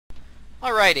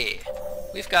Alrighty,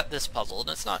 we've got this puzzle, and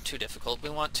it's not too difficult. We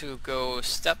want to go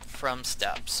step from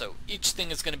step, so each thing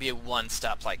is going to be a one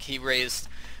step, like he raised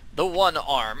the one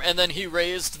arm, and then he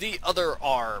raised the other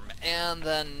arm, and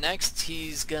then next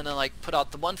he's gonna like put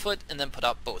out the one foot, and then put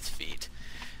out both feet.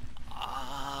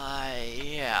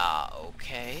 Yeah,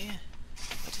 okay.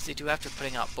 What does he do after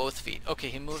putting out both feet? Okay,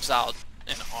 he moves out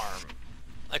an arm.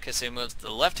 Okay, so he moves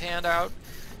the left hand out,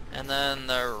 and then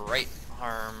the right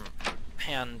arm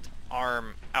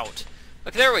out.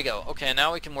 Okay, there we go. Okay,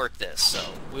 now we can work this. So,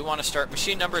 we want to start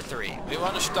machine number 3. We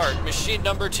want to start machine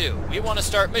number 2. We want to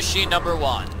start machine number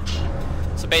 1.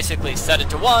 So basically, set it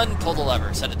to 1, pull the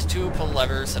lever. Set it to 2, pull the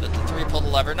lever. Set it to 3, pull the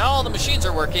lever. Now all the machines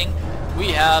are working. We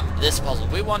have this puzzle.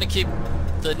 We want to keep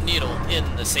the needle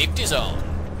in the safety zone.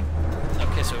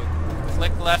 Okay, so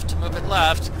click left to move it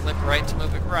left, click right to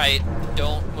move it right.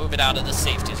 Don't move it out of the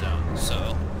safety zone.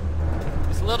 So,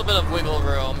 there's a little bit of wiggle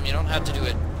room. You don't have to do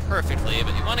it perfectly,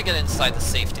 but you want to get inside the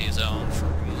safety zone for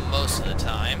most of the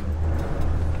time.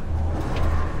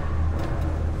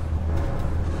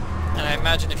 And I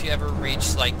imagine if you ever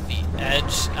reach like the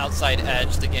edge, outside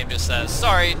edge, the game just says,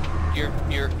 "Sorry, you're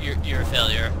a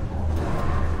failure."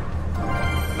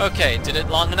 Okay, did it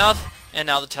long enough, and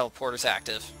now the teleporter's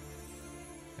active.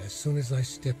 As soon as I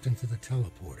stepped into the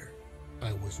teleporter,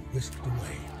 I was whisked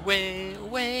away.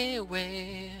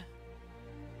 Way.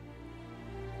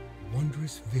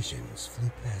 Wondrous visions flew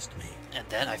past me. And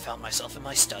then I found myself in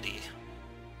my study.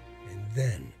 And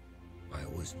then I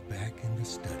was back in the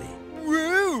study.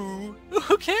 Woo!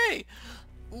 Okay.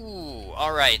 Ooh,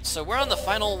 alright, so we're on the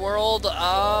final world.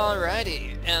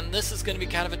 Alrighty. And this is going to be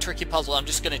kind of a tricky puzzle. I'm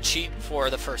just going to cheat for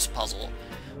the first puzzle.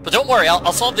 But don't worry,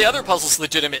 I'll solve the other puzzles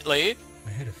legitimately. I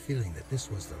had a feeling that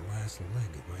this was the last leg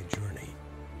of my journey.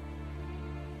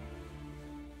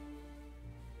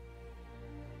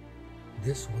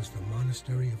 This was the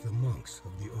Monastery of the Monks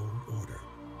of the Old Order.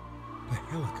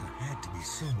 Pahelika had to be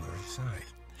somewhere inside.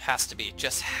 Has to be.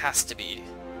 Just has to be.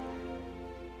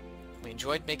 We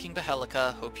enjoyed making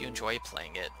Pahelika. Hope you enjoy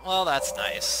playing it. Well, that's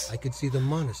nice. I could see the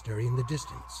monastery in the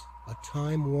distance. A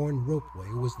time-worn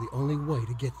ropeway was the only way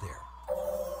to get there.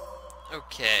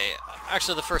 Okay.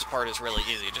 Actually, the first part is really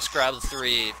easy. Just grab the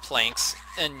 3 planks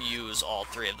and use all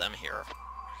 3 of them here.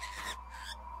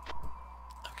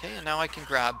 Okay, and now I can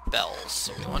grab bells.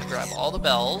 So we want to grab all the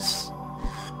bells.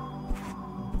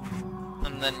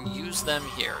 And then use them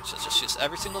here. So just use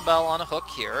every single bell on a hook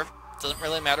here. Doesn't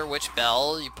really matter which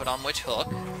bell you put on which hook.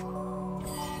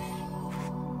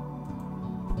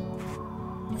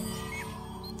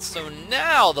 So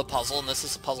now the puzzle, and this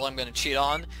is the puzzle I'm going to cheat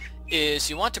on, is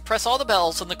you want to press all the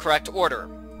bells in the correct order.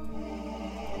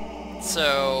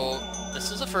 So this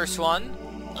is the first one.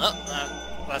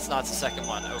 That's not the second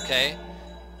one, okay?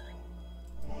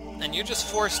 And you're just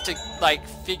forced to like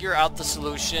figure out the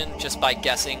solution just by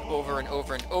guessing over and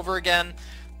over and over again.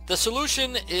 The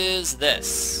solution is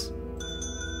this.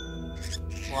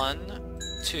 1,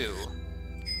 2,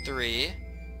 3,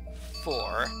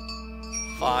 4,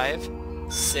 5,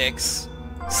 6,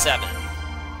 7.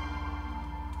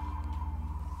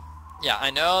 Yeah, I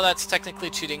know that's technically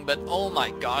cheating, but oh my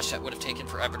gosh, that would have taken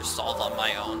forever to solve on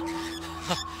my own.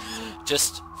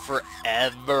 Just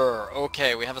forever.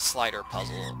 Okay, we have a slider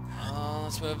puzzle.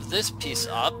 Let's move this piece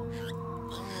up.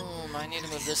 I need to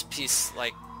move this piece,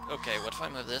 like, okay, what if I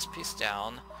move this piece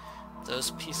down,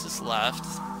 those pieces left,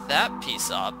 that piece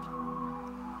up,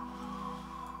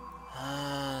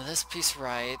 this piece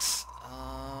right,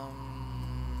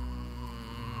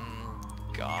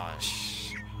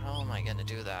 gosh, how am I gonna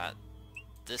do that?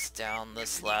 This down,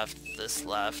 this left,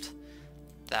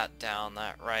 that down,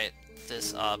 that right,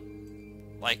 this up,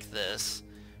 like this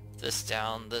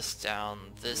down, this down,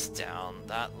 this down,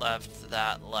 that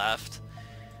left,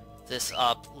 this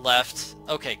up, left.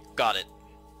 Okay, got it.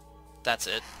 That's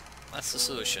it. That's the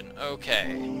solution.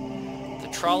 Okay. The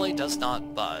trolley does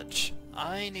not budge.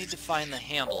 I need to find the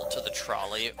handle to the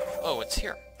trolley. Oh, it's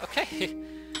here. Okay.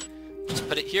 Just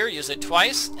put it here, use it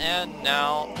twice, and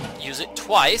now use it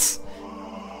twice.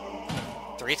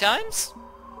 3 times?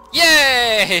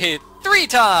 Yay! 3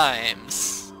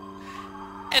 times!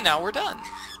 And now we're done.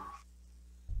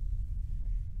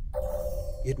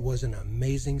 It was an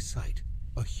amazing sight.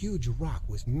 A huge rock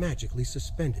was magically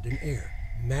suspended in air.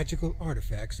 Magical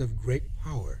artifacts of great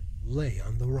power lay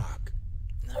on the rock.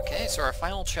 Okay, so our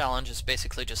final challenge is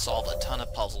basically just solve a ton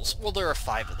of puzzles. Well, there are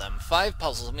 5 of them. 5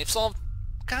 puzzles, and we've solved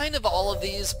kind of all of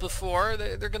these before.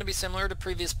 They're going to be similar to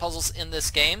previous puzzles in this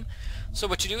game. So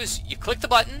what you do is you click the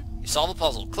button, you solve a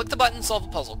puzzle. Click the button, solve a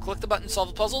puzzle. Click the button, solve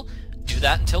a puzzle. Do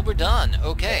that until we're done.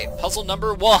 Okay, puzzle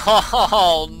number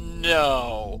 1.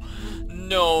 No.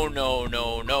 No, no,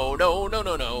 no, no, no, no,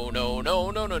 no, no, no, no, no,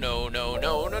 no, no, no,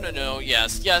 no, no, no, no,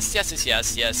 yes, yes, yes, yes,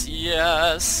 yes, yes,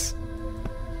 yes.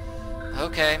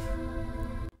 Okay.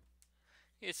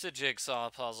 It's a jigsaw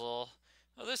puzzle.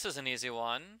 Oh, this is an easy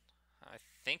one. I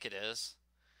think it is.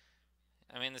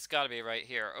 I mean, it's got to be right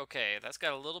here. Okay, that's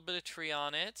got a little bit of tree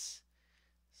on it.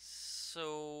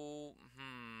 So,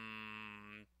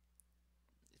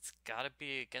 it's got to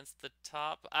be against the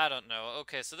top. I don't know.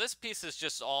 Okay, so this piece is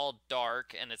just all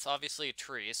dark, and it's obviously a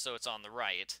tree, so it's on the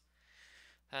right.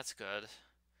 That's good.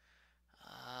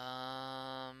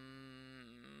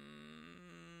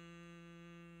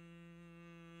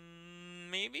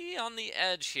 Maybe on the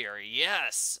edge here.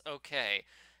 Yes. Okay.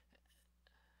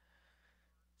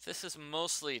 This is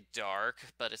mostly dark,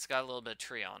 but it's got a little bit of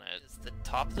tree on it. Is the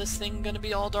top of this thing gonna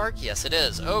be all dark? Yes, it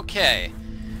is. Okay.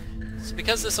 So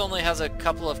because this only has a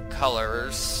couple of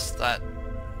colors, that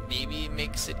maybe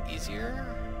makes it easier?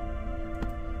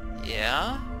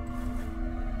 Yeah?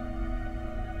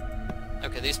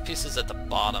 Okay, these pieces at the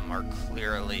bottom are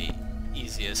clearly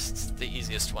the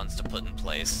easiest ones to put in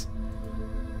place.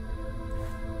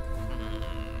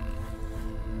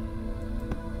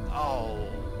 Oh,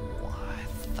 I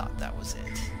thought that was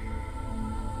it.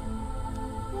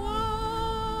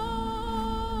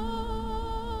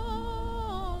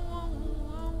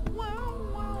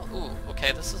 Ooh,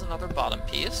 okay, this is another bottom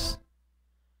piece.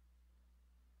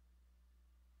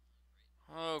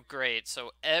 Oh, great.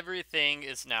 So everything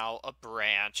is now a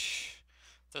branch.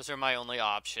 Those are my only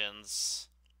options.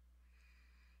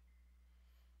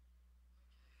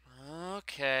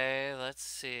 Okay, let's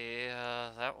see.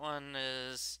 That one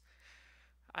is...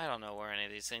 I don't know where any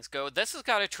of these things go. This has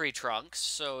got a tree trunk,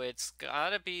 so it's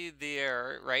gotta be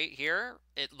there, right here.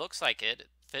 It looks like it. It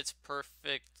fits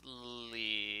perfectly,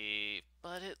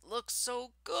 but it looks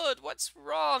so good. What's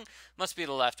wrong? Must be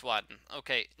the left one.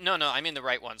 Okay, no, I mean the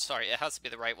right one. Sorry, it has to be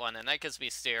the right one, and that gives me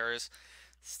stairs.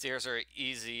 Stairs are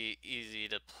easy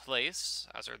to place,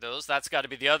 as are those. That's got to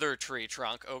be the other tree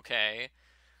trunk. Okay.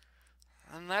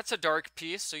 And that's a dark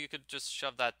piece, so you could just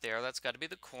shove that there. That's got to be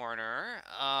the corner.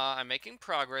 I'm making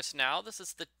progress now. This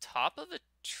is the top of the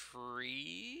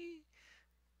tree.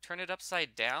 Turn it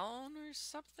upside down or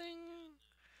something?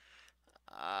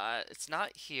 It's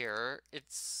not here.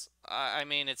 It's, I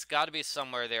mean, it's got to be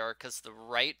somewhere there, because the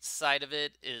right side of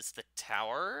it is the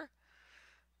tower.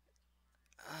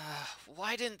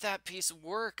 Why didn't that piece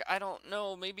work? I don't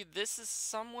know. Maybe this is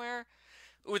somewhere?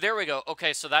 Ooh, there we go.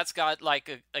 Okay, so that's got,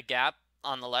 like, a gap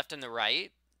on the left and the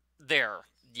right. There.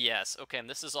 Yes. Okay, and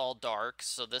this is all dark,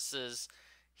 so this is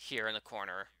here in the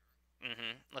corner.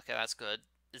 Okay, that's good.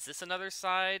 Is this another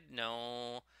side?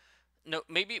 No. No,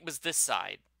 maybe it was this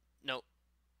side. No.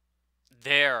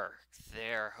 There.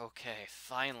 There. Okay,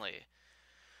 finally.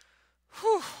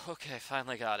 Whew. Okay,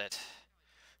 finally got it.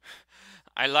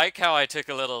 I like how I took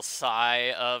a little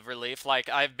sigh of relief, like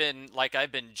I've been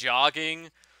jogging.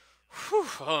 Whew,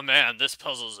 oh man, this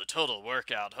puzzle's a total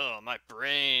workout. Oh, my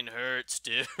brain hurts,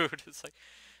 dude. It's like,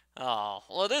 oh,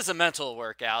 well, it is a mental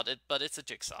workout, but it's a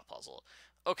jigsaw puzzle.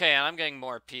 Okay, and I'm getting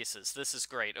more pieces. This is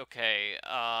great. Okay,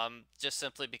 just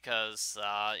simply because,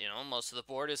 you know, most of the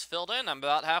board is filled in. I'm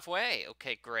about halfway.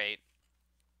 Okay, great.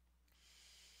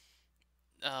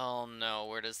 Oh no,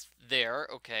 where does... There.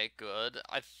 Okay, good.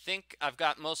 I think I've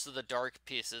got most of the dark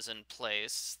pieces in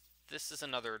place. This is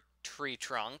another tree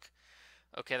trunk.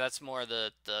 Okay, that's more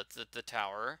the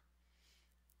tower.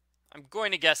 I'm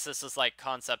going to guess this is like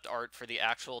concept art for the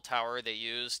actual tower they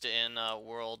used in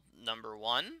world number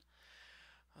 1.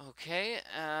 Okay,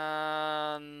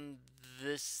 and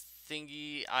this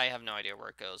thingy, I have no idea where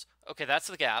it goes. Okay, that's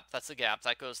the gap. That's the gap.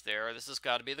 That goes there. This has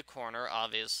got to be the corner,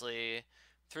 obviously.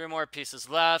 3 more pieces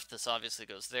left. This obviously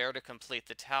goes there to complete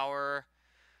the tower.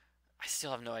 I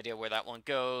still have no idea where that one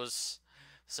goes.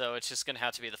 So it's just going to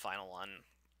have to be the final one.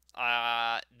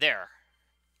 There.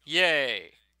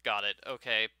 Yay. Got it.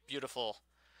 Okay, beautiful.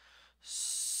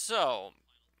 So,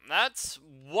 that's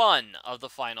one of the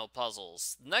final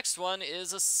puzzles. Next one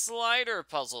is a slider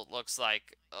puzzle, it looks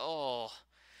like. Oh.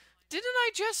 Didn't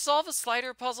I just solve a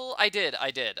slider puzzle? I did.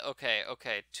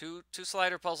 Okay. Two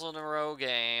slider puzzle in a row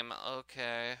game.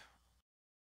 Okay.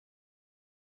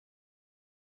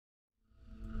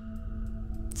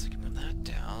 So I can move that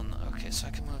down. Okay, so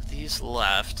I can move these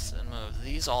left and move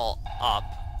these all up.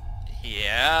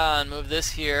 Yeah, and move this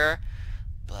here.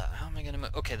 But how am I gonna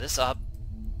move? Okay, this up.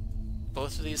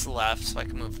 Both of these left, so I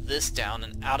can move this down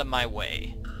and out of my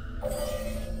way.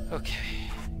 Okay.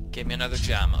 Give me another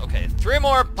gem. Okay, 3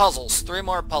 more puzzles. 3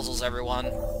 more puzzles,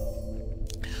 everyone.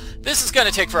 This is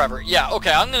gonna take forever. Yeah,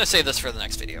 okay, I'm gonna save this for the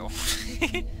next video.